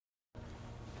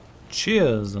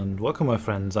Cheers and welcome my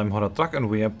friends, I'm Horath and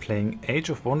we are playing Age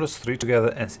of Wonders 3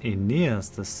 together as Aeneas,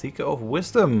 the Seeker of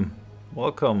Wisdom.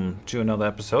 Welcome to another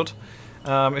episode.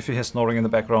 If you hear snoring in the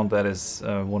background, that is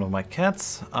one of my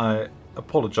cats. I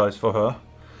apologize for her,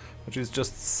 but she's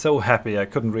just so happy I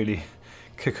couldn't really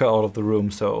kick her out of the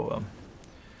room, so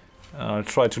I'll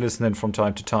try to listen in from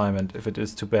time to time, and if it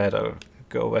is too bad I'll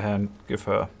go over and give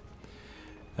her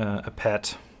a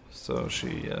pat so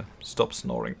she stops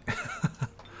snoring.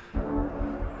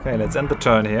 Okay, let's end the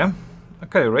turn here.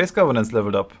 Okay, race governance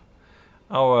leveled up.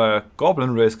 Our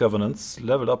goblin race governance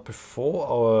leveled up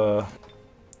before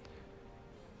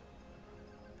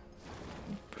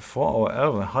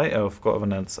our high elf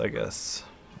governance, I guess.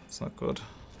 That's not good.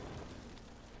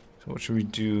 So what should we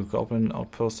do? Goblin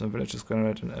outposts and villages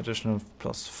generate an additional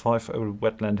 +5 for every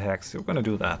wetland hex. We're gonna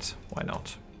do that. Why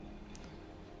not?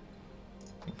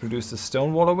 Produce the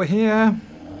stone wall over here.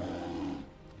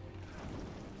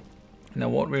 Now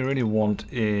what we really want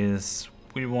is,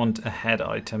 we want a head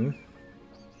item.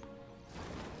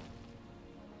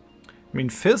 I mean,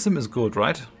 fearsome is good,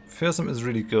 right? Fearsome is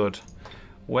really good.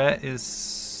 Where is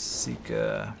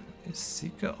Seeker? Is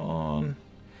Seeker on?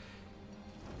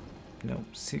 No,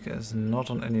 Seeker is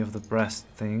not on any of the breast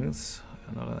things.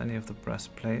 Not on any of the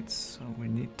breastplates. So we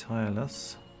need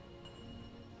tireless.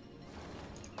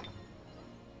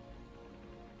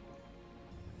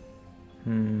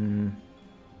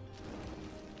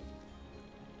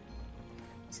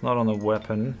 It's not on a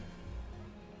weapon.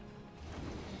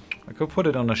 I could put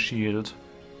it on a shield.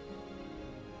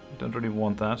 I don't really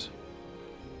want that.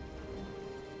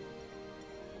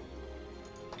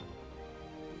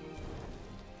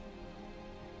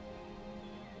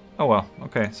 Oh well,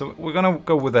 okay, so we're gonna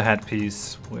go with the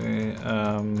headpiece.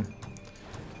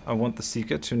 I want the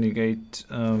Seeker to negate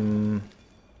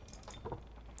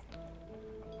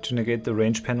the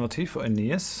range penalty for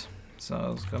Aeneas.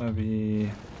 So it's gonna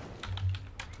be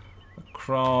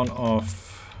Crown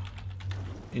of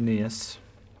Aeneas.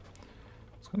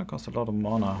 It's gonna cost a lot of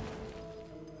mana.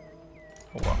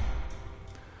 Oh well.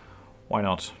 Why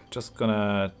not? Just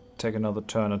gonna take another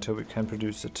turn until we can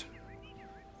produce it.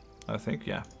 I think,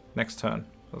 yeah. Next turn.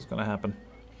 That's gonna happen.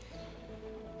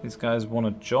 These guys wanna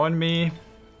join me.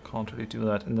 Can't really do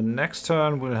that. In the next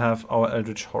turn we'll have our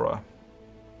Eldritch Horror.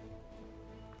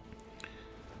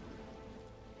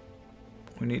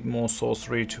 We need more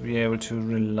sorcery to be able to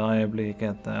reliably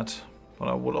get that. But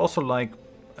I would also like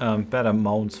better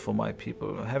mounts for my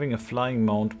people. Having a flying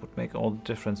mount would make all the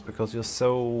difference because you're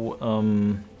so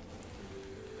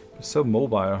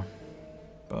mobile.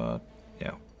 But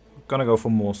yeah, we're gonna go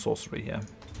for more sorcery here.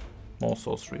 More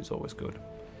sorcery is always good.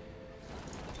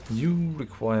 You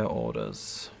require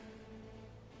orders.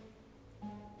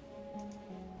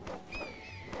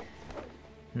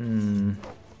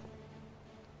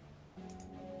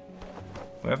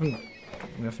 We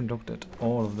haven't looked at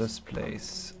all of this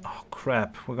place. Oh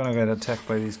crap, we're gonna get attacked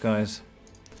by these guys.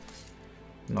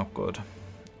 Not good.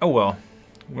 Oh well,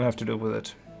 we'll have to deal with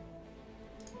it.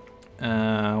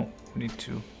 We need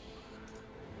to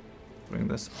bring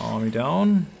this army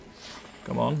down.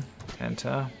 Come on,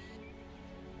 enter.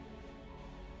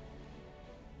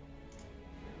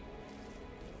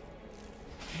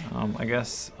 I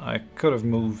guess I could have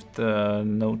moved the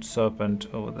Node Serpent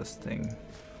over this thing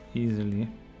easily.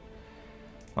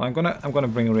 I'm gonna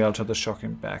bring Rialto the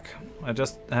Shocking back. I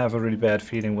just have a really bad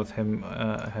feeling with him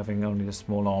having only a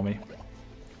small army.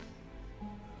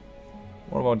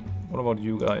 What about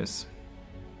you guys?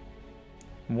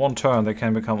 In one turn they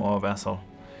can become our vassal.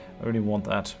 I really want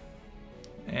that.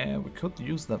 And we could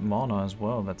use that mana as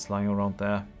well that's lying around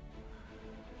there.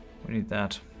 We need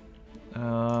that.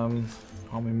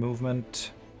 Army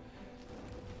movement.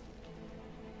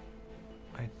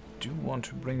 I do want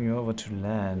to bring you over to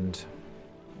land.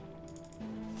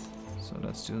 So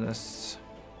let's do this.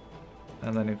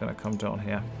 And then you're gonna come down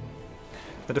here.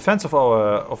 The defense of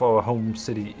our home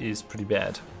city is pretty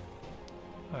bad.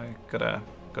 I gotta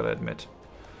admit.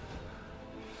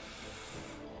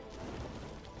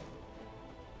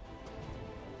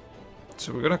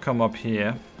 So we're gonna come up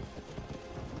here.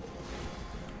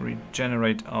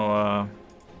 Regenerate our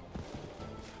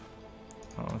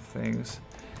things,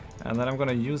 and then I'm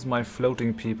gonna use my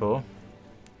floating people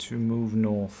to move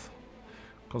north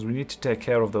because we need to take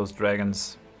care of those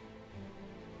dragons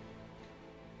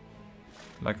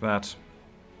like that,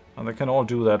 and they can all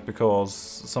do that because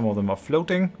some of them are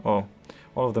floating, or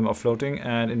all of them are floating,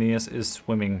 and Aeneas is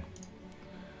swimming.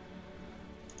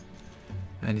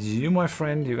 And you, my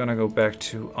friend, you're gonna go back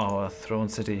to our throne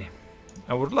city.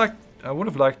 I would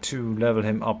have liked to level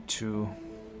him up to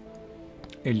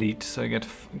elite, so he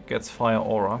gets fire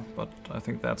aura, but I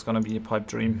think that's gonna be a pipe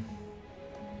dream.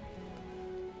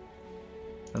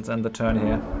 Let's end the turn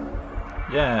here.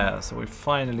 Yeah, so we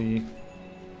finally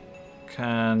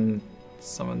can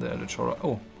summon the Eldritch Horror.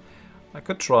 Oh, I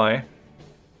could try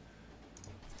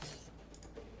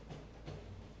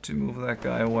to move that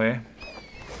guy away.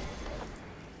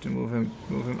 To move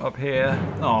him up here.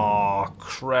 Oh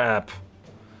crap!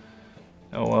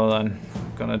 Oh well then,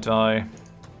 I'm gonna die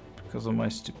because of my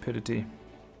stupidity.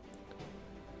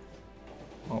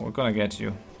 Oh, we're gonna get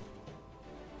you.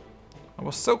 I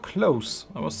was so close.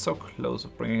 I was so close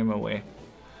of bringing him away.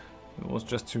 It was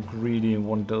just too greedy and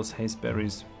wanted those haste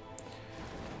berries.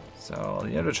 So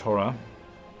the Eldritch Horror.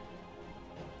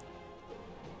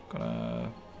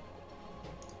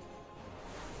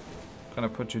 Gonna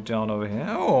put you down over here.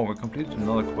 Oh, we completed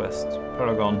another quest.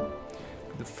 Paragon.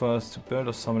 Be the first to build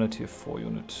or summon a tier 4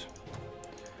 unit.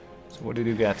 So what did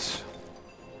you get?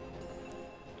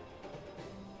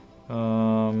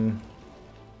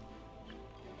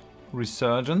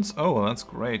 Resurgence. Oh, that's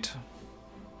great.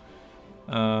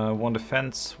 1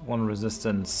 defense, 1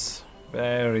 resistance.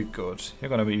 Very good. You're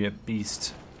gonna be a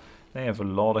beast. They have a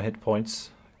lot of hit points.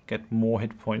 Get more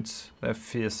hit points. They're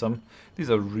fearsome. These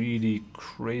are really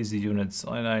crazy units,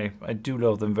 and I do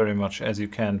love them very much. As you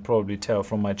can probably tell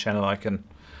from my channel,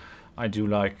 I do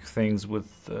like things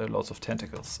with lots of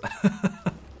tentacles.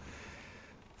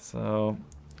 So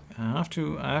I have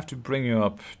to bring you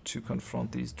up to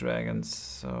confront these dragons.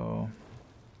 So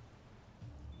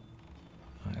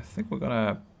I think we're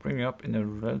gonna bring you up in a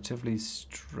relatively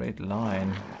straight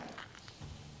line.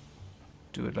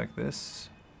 Do it like this.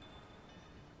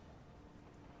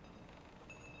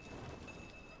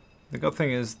 The good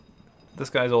thing is, this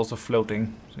guy's also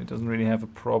floating, so he doesn't really have a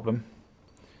problem.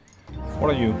 What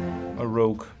are you? A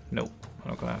rogue? No,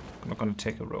 I'm not gonna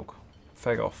take a rogue.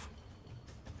 Fag off.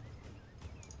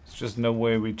 It's just no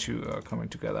way we two are coming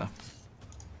together.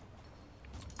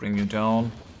 Bring you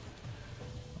down.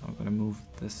 I'm gonna move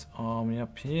this army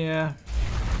up here.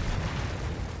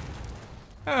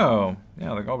 Oh,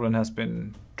 yeah, the goblin has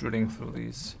been drilling through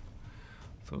these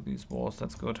walls.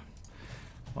 That's good.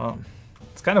 Well,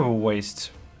 it's kind of a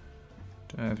waste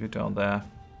to have you down there,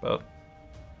 but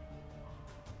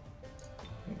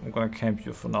I'm gonna camp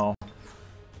you for now.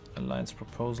 Alliance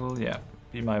proposal, yeah,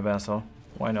 be my vassal.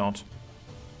 Why not?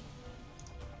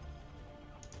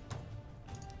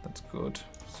 That's good.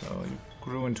 So you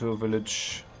grew into a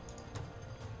village.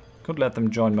 Could let them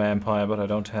join my empire, but I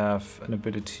don't have an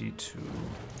ability to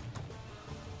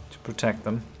protect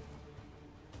them.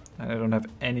 And I don't have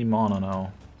any mana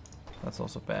now. That's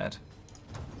also bad.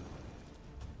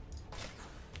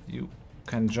 You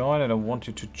can join. I don't want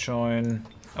you to join.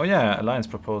 Oh yeah, alliance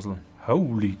proposal.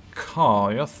 Holy cow,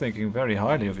 you're thinking very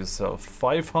highly of yourself.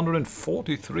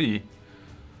 543.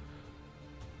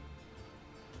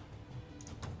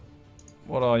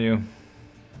 What are you?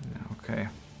 Okay.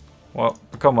 Well,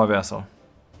 become my vassal.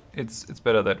 It's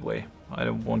better that way. I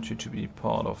don't want you to be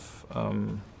part of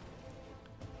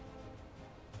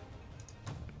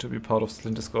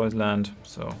Slinterskoy's land.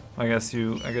 So I guess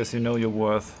you know your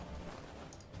worth.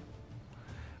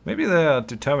 Maybe they are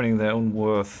determining their own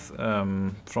worth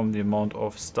from the amount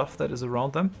of stuff that is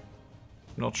around them.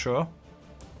 Not sure.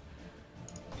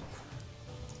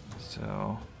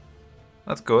 So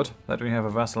that's good that we have a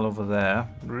vassal over there.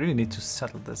 We really need to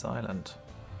settle this island.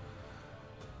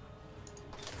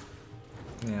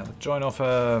 Yeah, the join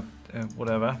offer,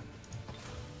 whatever.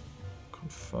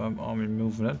 Confirm army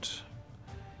movement.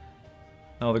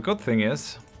 Now the good thing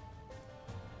is,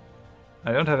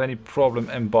 I don't have any problem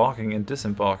embarking and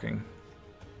disembarking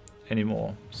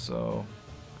anymore, so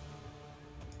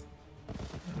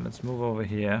let's move over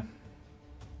here.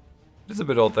 It's a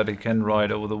bit odd that he can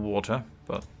ride over the water,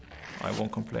 but I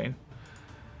won't complain.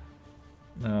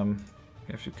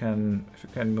 If you can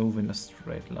move in a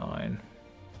straight line.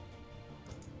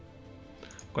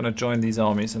 I'm gonna join these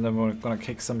armies and then we're gonna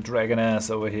kick some dragon ass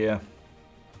over here.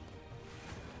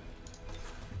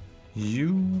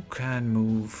 You can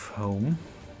move home.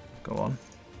 Go on.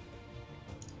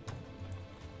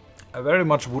 I very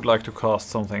much would like to cast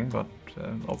something, but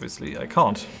obviously I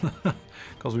can't.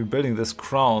 Because we're building this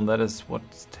crown, that is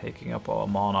what's taking up our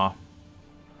mana.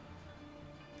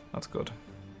 That's good.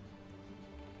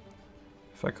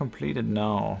 If I complete it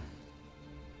now,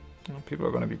 people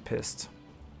are going to be pissed.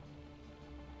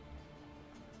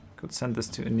 Could send this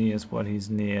to Aeneas while he's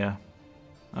near.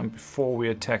 And before we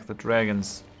attack the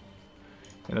dragons.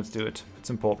 Yeah, let's do it. It's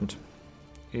important.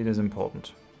 It is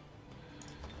important.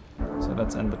 So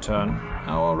let's end the turn.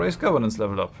 Our race governance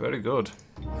leveled up. Very good.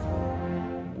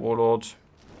 Warlord.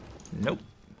 Nope.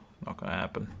 Not gonna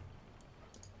happen.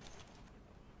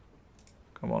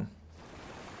 Come on.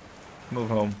 Move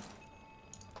home.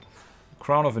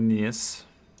 Crown of Aeneas.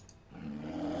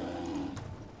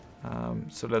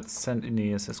 So let's send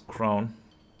Aeneas his crown.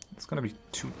 It's gonna be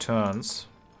 2 turns.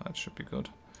 That should be good.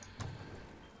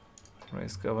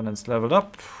 Raise governance leveled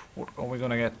up. What are we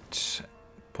gonna get?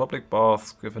 Public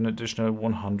baths give an additional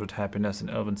 100 happiness in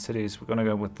elven cities. We're gonna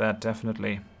go with that,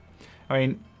 definitely. I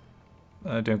mean,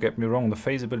 don't get me wrong, the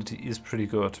phase ability is pretty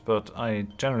good, but I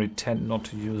generally tend not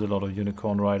to use a lot of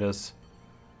unicorn riders.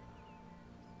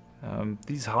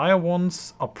 These higher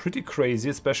ones are pretty crazy,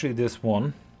 especially this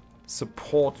one.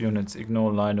 Support units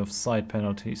ignore line of sight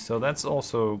penalties, so that's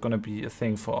also gonna be a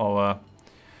thing for our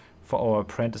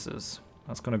apprentices.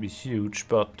 That's gonna be huge,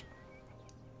 but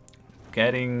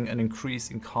getting an increase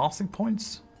in casting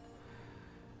points,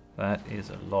 that is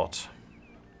a lot.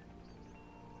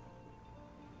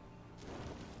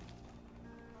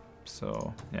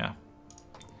 So yeah,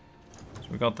 so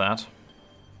we got that.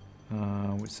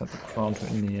 We set the crown to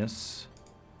Aeneas.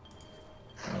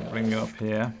 I'll bring you up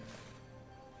here.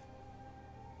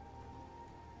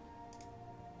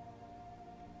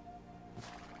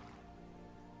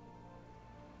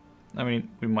 I mean,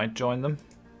 we might join them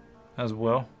as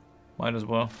well. Might as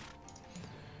well.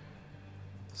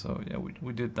 So yeah,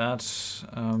 we did that.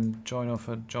 Join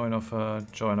offer, join offer,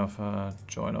 join offer,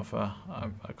 join offer.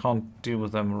 I can't deal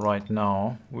with them right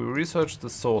now. We researched the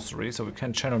sorcery, so we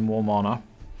can channel more mana.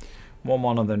 More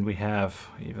mana than we have,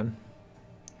 even.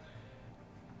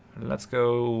 Let's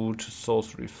go to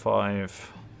sorcery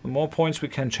 5. The more points we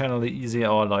can channel, the easier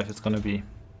our life is gonna be.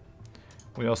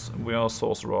 We are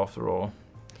sorcerer after all.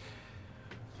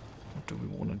 What do we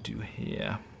want to do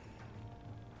here?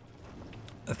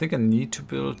 I think I need to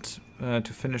build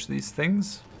to finish these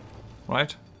things,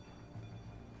 right?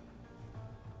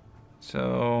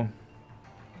 So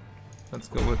let's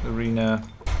go with arena,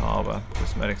 harbor,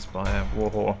 prismatic spire,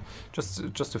 warhor,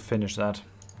 just to finish that.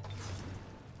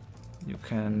 You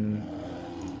can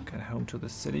get home to the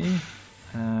city,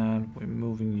 and we're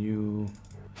moving you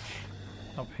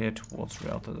up here towards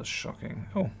Realth. That is shocking.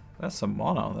 Oh, that's some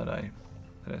mana that I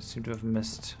seem to have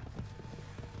missed.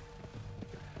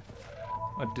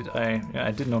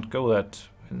 I did not go that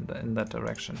in that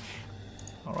direction.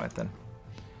 All right then.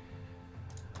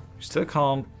 We still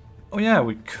can't. Oh yeah,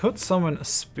 we could summon a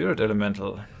spirit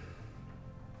elemental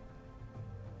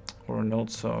or a node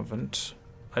servant.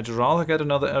 I'd rather get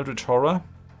another Eldritch horror.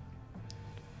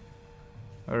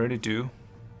 I really do.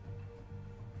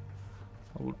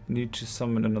 I would need to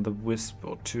summon another wisp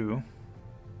or 2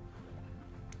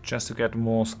 just to get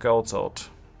more scouts out.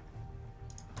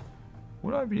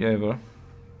 Would I be able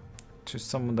to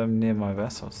summon them near my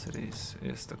vassal cities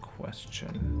is the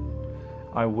question.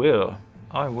 I will.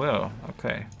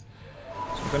 Okay.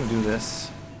 So we're gonna do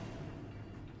this.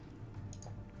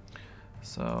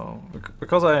 So,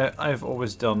 because I've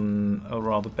always done a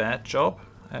rather bad job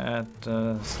at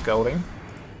scouting,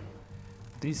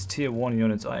 these tier 1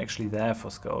 units are actually there for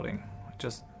scouting. I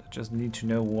just need to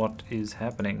know what is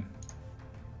happening.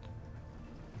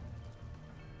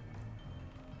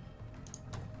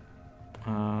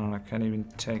 I can't even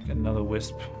take another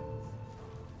wisp.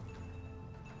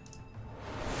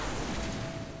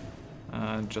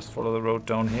 And just follow the road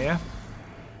down here.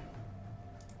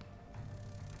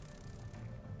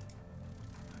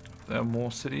 There are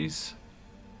more cities.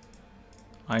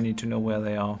 I need to know where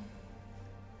they are.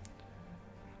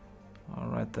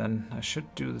 Alright then, I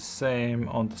should do the same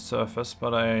on the surface,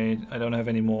 but I don't have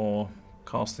any more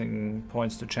casting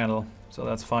points to channel, so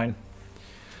that's fine.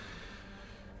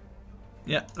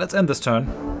 Yeah, let's end this turn.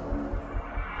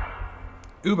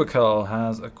 Ubercal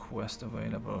has a quest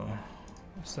available.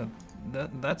 Is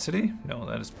that city? No,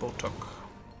 that is Botok.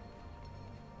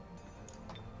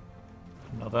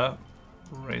 Another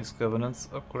race governance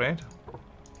upgrade.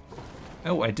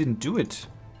 Oh, I didn't do it.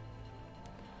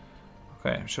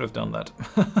 Okay, I should have done that.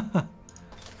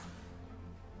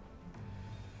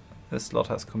 This lot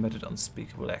has committed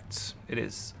unspeakable acts. It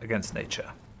is against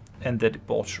nature. And their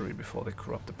debauchery before they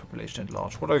corrupt the population at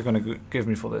large. What are you going to give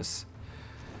me for this?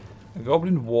 A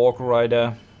goblin walk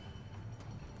rider.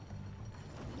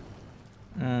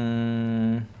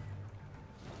 I'd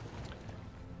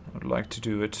like to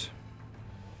do it.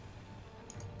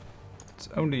 It's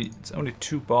only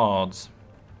 2 bards.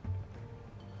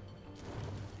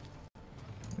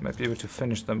 I might be able to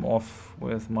finish them off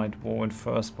with my dwarven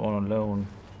firstborn alone.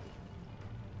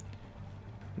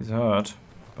 He's hurt,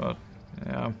 but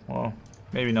yeah, well,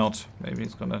 maybe not. Maybe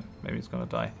he's gonna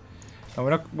die. No,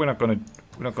 we're not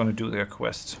gonna do their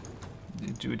quest.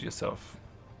 You do it yourself.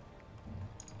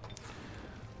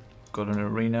 got an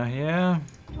arena here.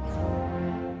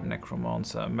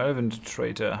 Necromancer, Melvin the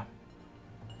Traitor.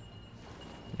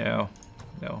 No,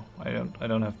 no, I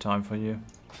don't have time for you.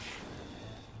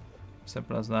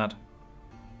 Simple as that.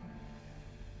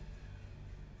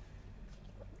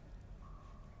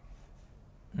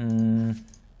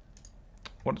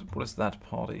 What is that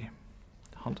party?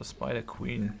 Hunter, Spider,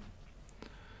 Queen,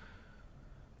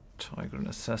 Tiger and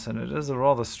Assassin. It is a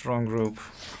rather strong group.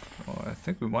 Oh, I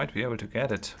think we might be able to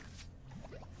get it.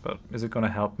 But is it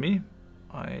gonna help me?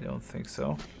 I don't think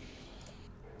so.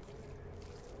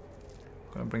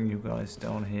 Gonna bring you guys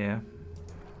down here.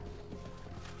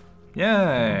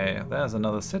 Yay! There's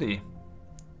another city.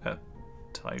 A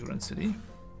Tigrant city.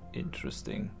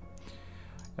 Interesting.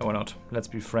 Yeah, why not? Let's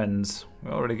be friends.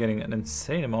 We're already getting an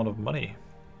insane amount of money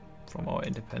from our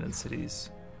independent cities.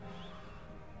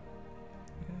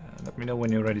 Yeah, let me know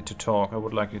when you're ready to talk. I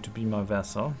would like you to be my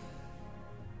vassal.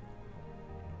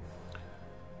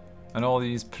 And all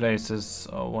these places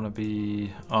want to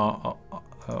be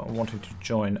wanting to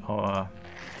join our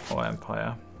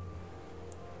empire.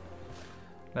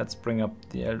 Let's bring up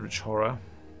the Eldritch horror.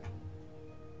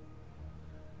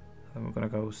 Then we're gonna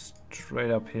go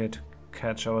straight up here to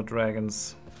catch our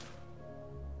dragons.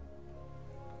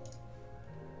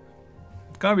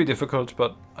 It's gonna be difficult,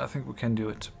 but I think we can do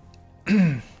it.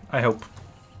 I hope.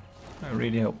 I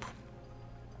really hope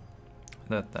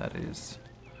that is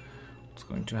what's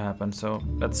going to happen. So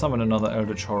let's summon another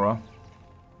Eldritch horror.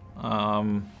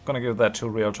 Gonna give that to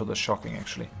Realtor the Shocking,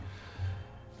 actually.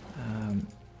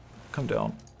 Come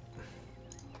down.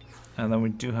 And then we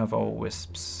do have our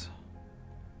wisps.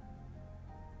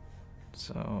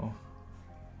 So...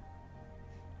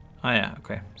 ah yeah,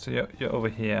 okay. So you're over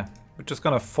here. We're just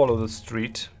gonna follow the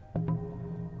street.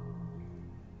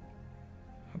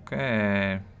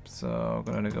 Okay, so I'm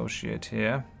gonna negotiate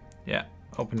here. Yeah,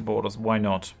 open borders, why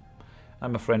not?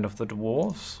 I'm a friend of the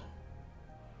dwarves.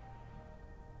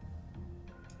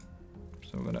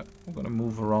 So we're gonna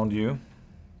move around you.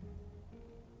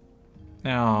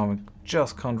 Now we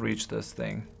just can't reach this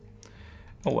thing.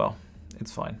 Oh well,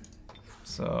 it's fine.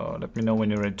 So let me know when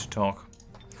you're ready to talk.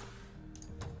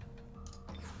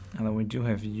 And then we do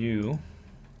have you.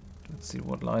 Let's see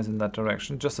what lies in that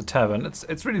direction. Just a tavern.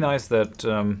 It's really nice that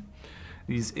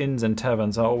these inns and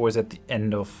taverns are always at the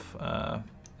end of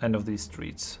these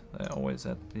streets. They're always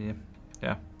at the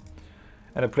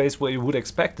at a place where you would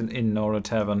expect an inn or a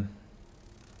tavern.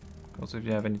 Because if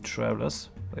you have any travelers,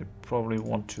 they probably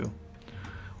want to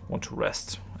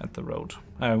rest at the road.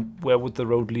 Where would the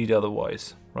road lead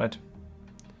otherwise, right?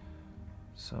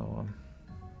 So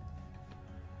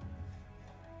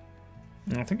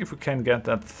I think if we can get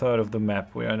that third of the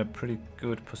map, we're in a pretty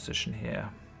good position here.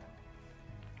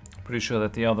 Pretty sure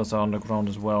that the others are underground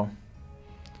as well.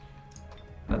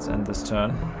 Let's end this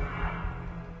turn.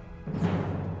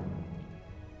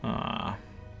 Ah,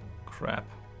 crap.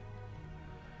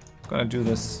 Gonna do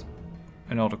this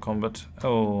in auto combat.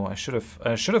 Oh, I should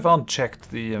have unchecked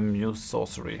the use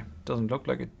sorcery. Doesn't look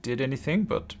like it did anything,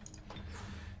 but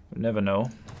you never know.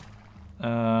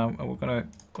 And we're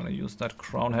gonna use that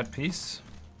crown headpiece.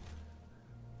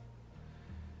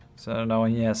 So now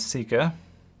he has Seeker.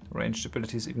 Ranged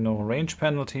abilities ignore range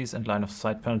penalties and line of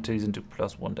sight penalties and do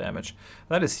 +1 damage.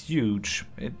 That is huge.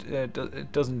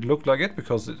 It doesn't look like it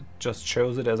because it just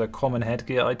shows it as a common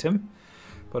headgear item,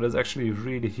 but it's actually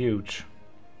really huge.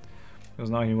 Because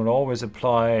now he will always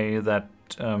apply that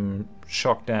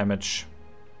shock damage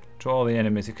to all the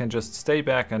enemies. He can just stay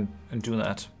back and do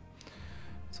that.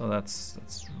 So that's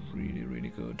really, really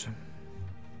good.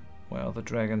 Well, the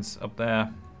dragons up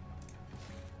there.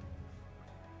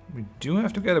 We do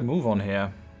have to get a move on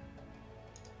here.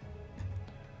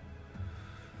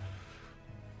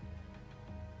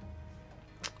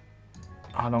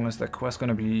 How long is that quest going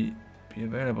to be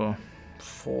available?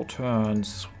 4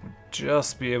 turns. We'll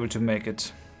just be able to make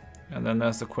it. And then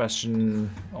there's the question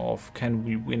of can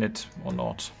we win it or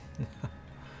not.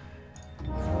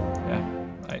 Yeah,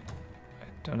 I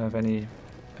don't have any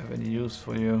use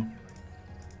for you.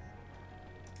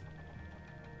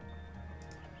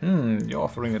 You're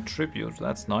offering a tribute.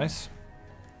 That's nice.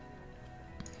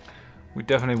 We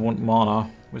definitely want mana.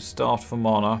 We're starved for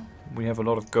mana. We have a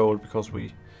lot of gold because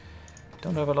we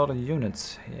don't have a lot of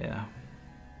units here.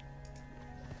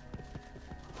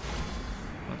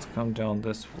 Let's come down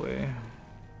this way.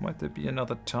 Might there be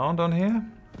another town down here?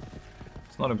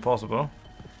 It's not impossible.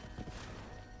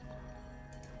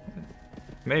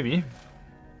 Maybe.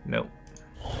 No.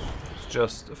 It's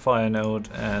just a fire node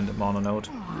and a mana node.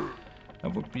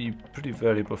 That would be pretty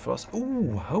valuable for us.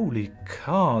 Ooh, holy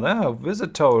cow, there are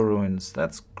wizard tower ruins.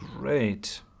 That's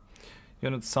great.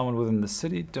 Units summoned within the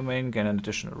city domain gain an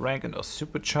additional rank and are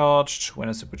supercharged. When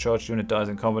a supercharged unit dies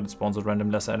in combat, it spawns a random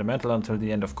lesser elemental until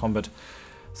the end of combat.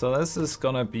 So this is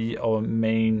gonna be our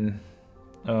main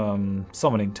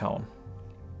summoning town.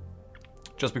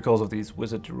 Just because of these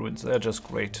wizard ruins, they're just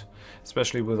great.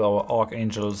 Especially with our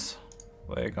archangels,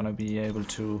 we're gonna be able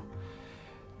to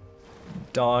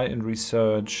die and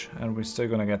resurge, and we're still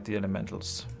gonna get the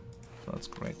elementals. So that's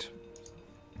great.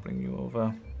 Bring you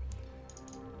over.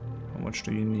 How much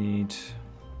do you need?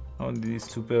 On these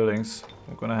 2 buildings.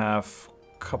 We're gonna have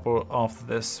a couple after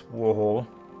this war hall.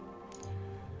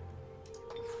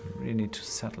 We really need to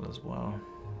settle as well.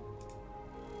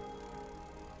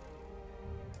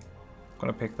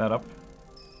 Gonna pick that up.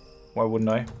 Why wouldn't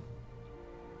I?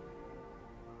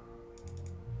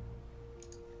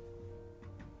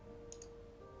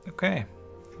 Okay.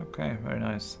 Okay, very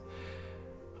nice.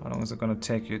 How long is it gonna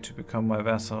take you to become my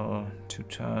vassal? 2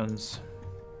 turns.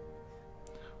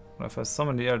 Well, if I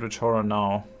summon the Eldritch Horror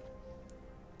now,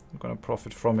 I'm gonna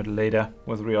profit from it later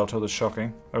with Rialto the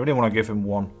Shocking. I really want to give him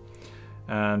 1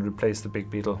 and replace the Big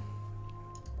Beetle.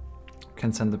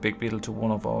 Can send the Big Beetle to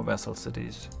one of our vassal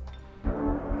cities.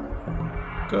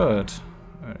 Good.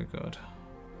 Very good.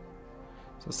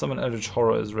 So summon Eldritch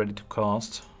Horror is ready to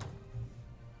cast.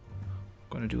 I'm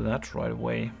gonna do that right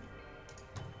away.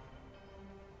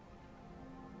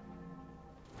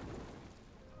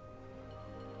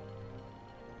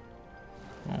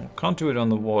 Oh, can't do it on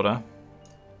the water.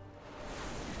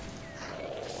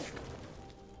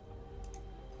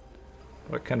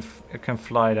 But it can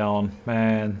fly down.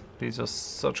 Man, these are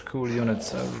such cool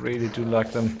units. I really do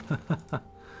like them.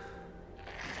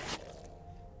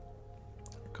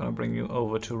 Gonna bring you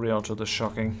over to Rialto the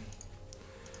Shocking.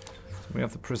 So we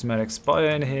have the Prismatic Spire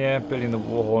in here, building the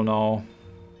Warhall now.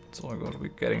 So we're going to be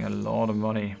getting a lot of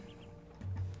money.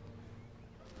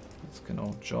 Can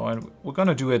all join. We're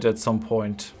gonna do it at some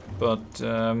point, but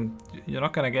you're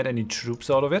not gonna get any troops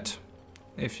out of it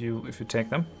if you take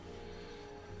them,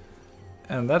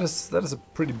 and that is a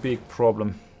pretty big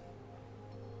problem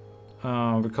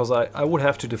because I would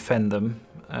have to defend them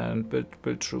and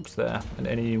build troops there, and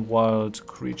any wild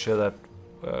creature that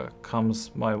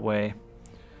comes my way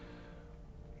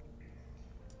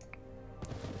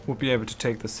would be able to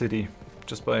take the city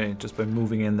just by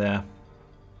moving in there.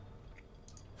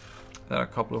 There are a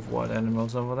couple of wild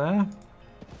animals over there.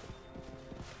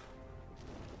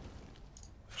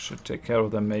 Should take care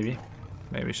of them, maybe.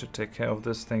 Maybe should take care of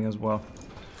this thing as well.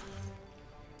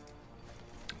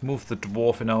 Move the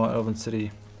dwarf in our elven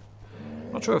city.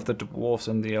 Not sure if the dwarves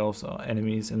and the elves are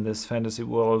enemies in this fantasy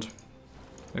world.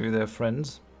 Maybe they're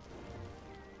friends.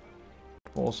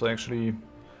 Also actually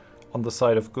on the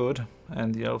side of good,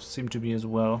 and the elves seem to be as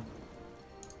well.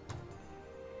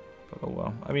 But oh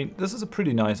well. I mean, this is a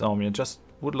pretty nice army. I just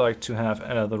would like to have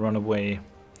Ella the Runaway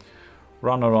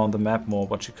run around the map more,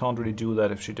 but she can't really do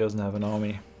that if she doesn't have an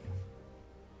army.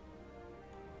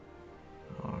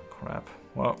 Oh crap.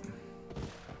 Well,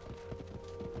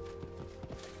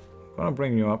 I'm gonna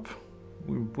bring you up.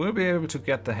 We will be able to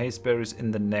get the hasteberries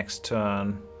in the next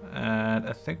turn, and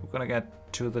I think we're gonna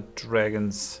get to the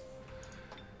dragons.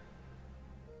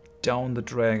 Down the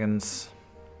dragons.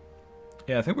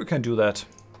 Yeah, I think we can do that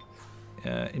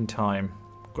in time.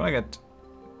 We're gonna get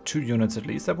 2 units at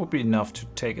least. That would be enough to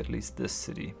take at least this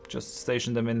city. Just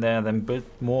station them in there, then build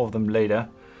more of them later.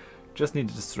 Just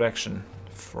need a distraction.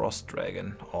 Frost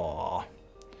dragon. Aww.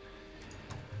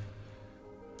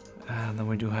 And then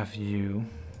we do have you.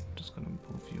 Just gonna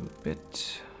move you a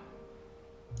bit.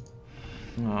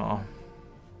 Oh,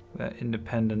 their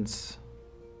independence.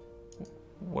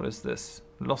 What is this?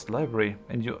 Lost library.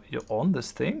 And you're on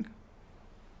this thing?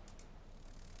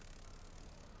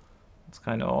 It's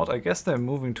kind of odd. I guess they're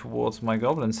moving towards my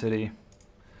goblin city.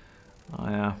 Oh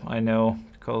yeah, I know,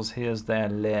 because here's their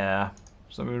lair.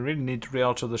 So we really need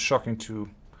Rialto the Shocking to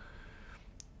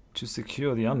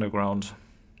secure the underground.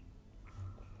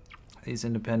 These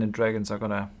independent dragons are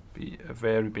gonna be a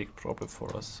very big problem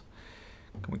for us.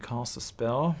 Can we cast a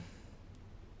spell?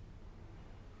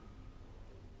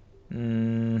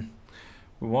 We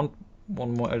want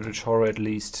one more Eldritch Horror at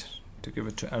least to give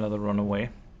it to Ella the Runaway.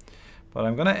 But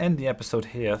I'm gonna end the episode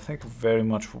here. Thank you very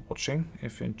much for watching.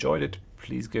 If you enjoyed it,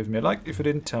 please give me a like. If you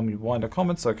didn't, tell me why in the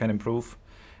comments so I can improve.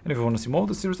 And if you want to see more of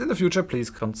the series in the future, please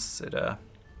consider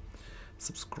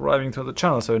subscribing to the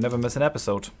channel so you never miss an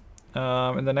episode.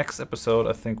 In the next episode,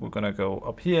 I think we're gonna go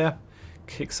up here,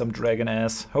 kick some dragon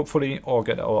ass, hopefully, or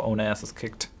get our own asses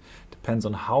kicked. Depends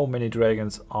on how many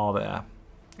dragons are there.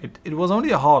 It was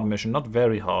only a hard mission, not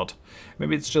very hard.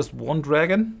 Maybe it's just 1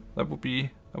 dragon. That would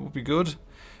be good.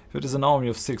 If it is an army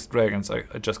of 6 dragons, I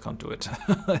just can't do it.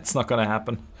 It's not gonna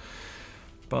happen.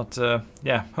 But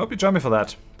yeah, hope you join me for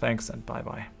that. Thanks and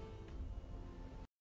bye-bye.